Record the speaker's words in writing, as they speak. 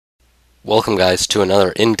Welcome guys to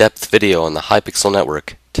another in-depth video on the Hypixel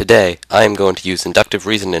network. Today, I am going to use inductive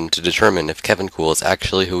reasoning to determine if Kevinkool is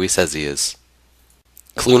actually who he says he is.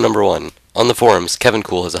 Clue number 1. On the forums,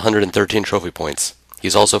 Kevinkool has 113 trophy points.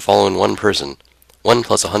 He's also following one person. 1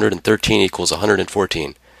 plus 113 equals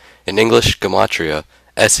 114. In English, gematria,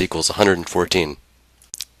 S equals 114.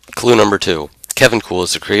 Clue number 2. Kevinkool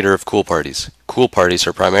is the creator of Cool Parties. Cool Parties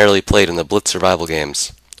are primarily played in the Blitz survival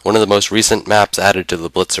games. One of the most recent maps added to the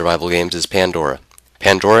Blitz survival games is Pandora.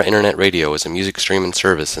 Pandora Internet Radio is a music streaming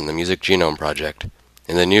service in the Music Genome Project.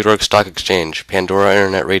 In the New York Stock Exchange, Pandora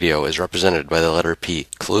Internet Radio is represented by the letter P.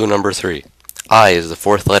 Clue number 3. I is the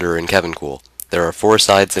fourth letter in Kevinkool. There are 4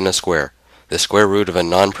 sides in a square. The square root of a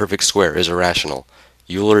non-perfect square is irrational.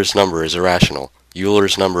 Euler's number is irrational.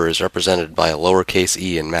 Euler's number is represented by a lowercase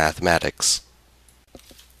e in mathematics.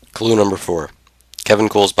 Clue number 4.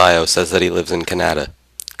 Kevinkool's bio says that he lives in Canada.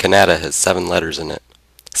 Canada has 7 letters in it.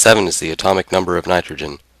 7 is the atomic number of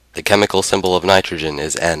nitrogen. The chemical symbol of nitrogen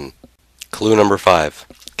is N. Clue number 5.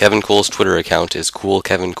 Kevinkool's Twitter account is Cool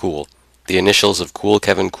Kevinkool. The initials of Cool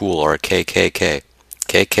Kevinkool are KKK.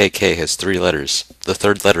 KKK has 3 letters. The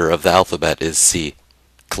third letter of the alphabet is C.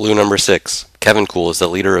 Clue number 6. Kevinkool is the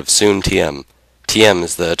leader of Soon TM. TM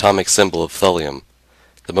is the atomic symbol of thulium.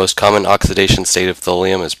 The most common oxidation state of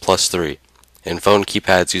thulium is +3. In phone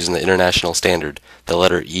keypads using the international standard, the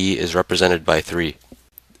letter E is represented by 3.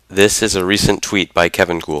 This is a recent tweet by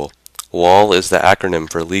Kevinkool. LOL is the acronym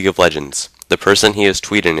for League of Legends. The person he is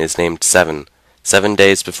tweeting is named Seven. 7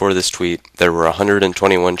 days before this tweet, there were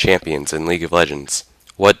 121 champions in League of Legends.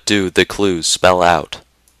 What do the clues spell out?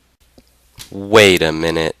 Wait a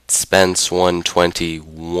minute, Spence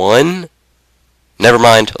 121? Never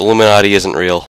mind, Illuminati isn't real.